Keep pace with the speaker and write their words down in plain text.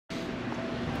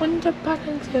혼자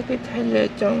파란색이 될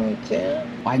예정이지?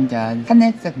 완전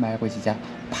하늘색 말고 진짜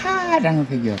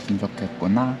파란색이었으면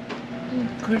좋겠구나.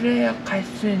 그래야 갈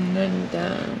수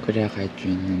있는데. 그래야 갈 수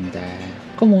있는데.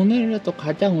 그럼 오늘이라도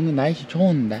가자. 오늘 날씨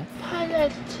좋은데.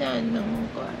 파랗지 않은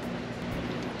거야.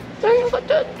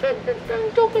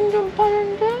 저긴 좀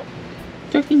파란데?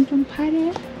 저긴 좀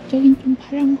파래? 저긴 좀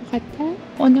파란 것 같아?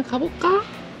 오늘 가볼까?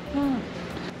 응.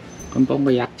 그럼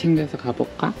뭔가 약 챙겨서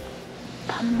가볼까?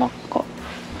 밥 먹고.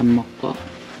 밥 먹고.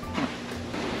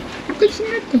 아까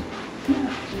신났대.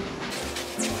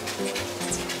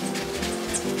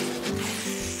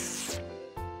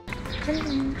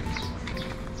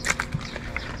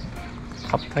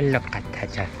 커플룩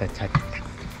같아져서 좋다.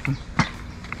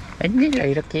 웬일로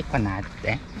이렇게 입고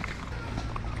나왔대?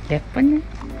 예쁘네.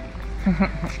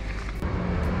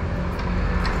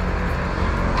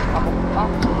 가볼까?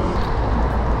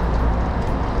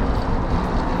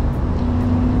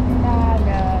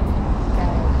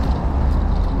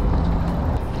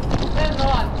 왜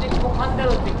너 안 찍고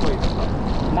반대로 찍고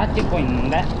있어? 나 찍고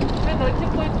있는데? 왜 너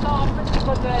찍고 있어? 앞에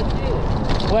찍어줘야지.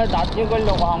 왜 나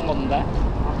찍으려고 한 건데? 아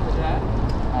그래?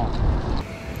 어.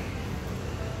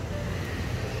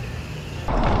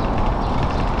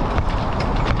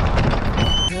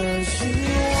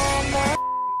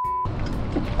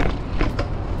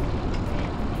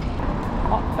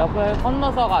 옆을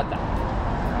건너서 가자.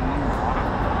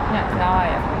 그냥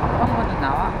나와요. 한번도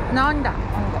나와? 나온다.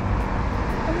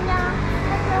 안녕.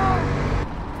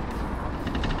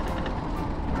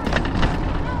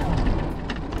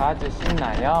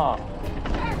 봐주시나요?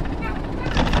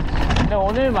 근데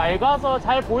오늘 맑아서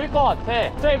잘 보일 것 같아.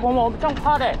 저기 보면 엄청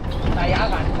파래. 나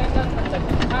약 안 챙겼는데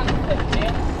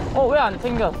괜찮겠지? 왜 안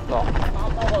챙겼어?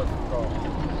 까먹었어.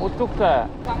 어떡해.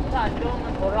 상태 안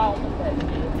좋으면 돌아오면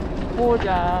되지.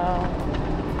 보자.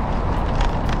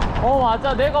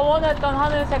 맞아. 내가 원했던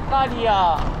하늘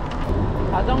색깔이야.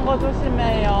 자전거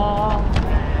조심해요.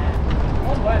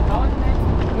 뭐야, 다 왔네?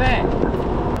 네.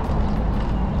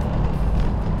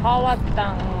 다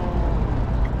왔당.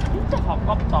 진짜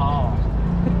가깝다.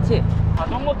 그치?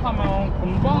 자전거 타면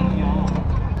금방이야.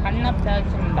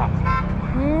 반납하신다.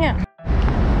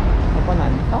 이건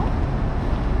안 써?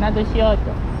 나도 씌워줘.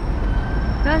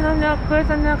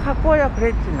 그래서 내가 갖고 오라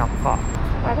그랬지, 아까.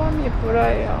 바람이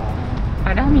불어요.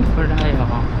 바람이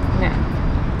불어요. 네.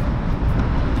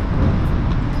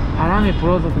 바람이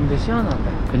불어서 근데 시원하다.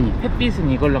 그니. 햇빛은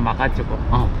이걸로 막아주고.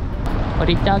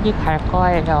 우리 저기 갈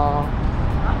거예요.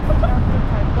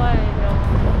 갈 거예요.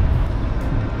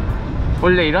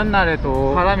 원래 이런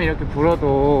날에도 바람이 이렇게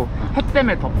불어도 해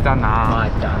때문에 덥잖아.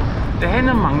 맞아. 근데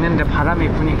해는 막는데 바람이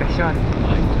부니까 시원해.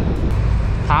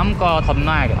 다음 거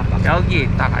덮어야겠다. 여기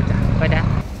이따 가자. 그래.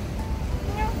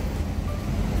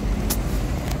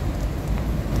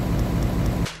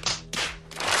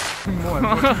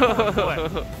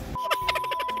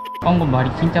 방금 머리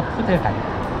진짜 푸들 같아.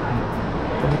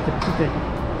 이렇게 푸들.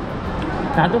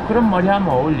 나도 그런 머리 하면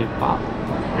어울릴까?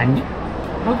 아니?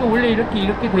 여기 원래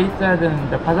이렇게 돼 있어야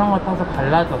되는데 자전거 타서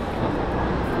갈라졌어.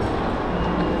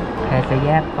 그래서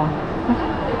예뻐.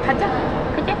 가자.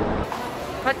 그래.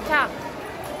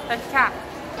 도착.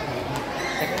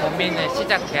 고민을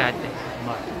시작해야 돼.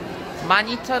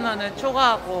 12,000원을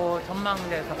초과하고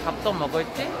전망대에서 밥도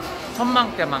먹을지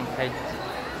전망대만 갈지.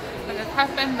 근데 살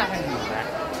뺀다 했는데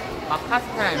막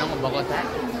파스타나 이런 거 먹어도 해?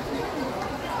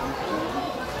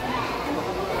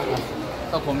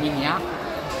 또 고민이야?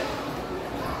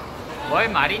 월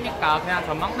말이니까 그냥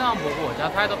전망대만 보고 오자.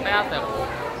 살도 빼야 되고.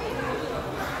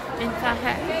 진짜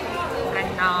해.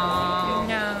 안녕.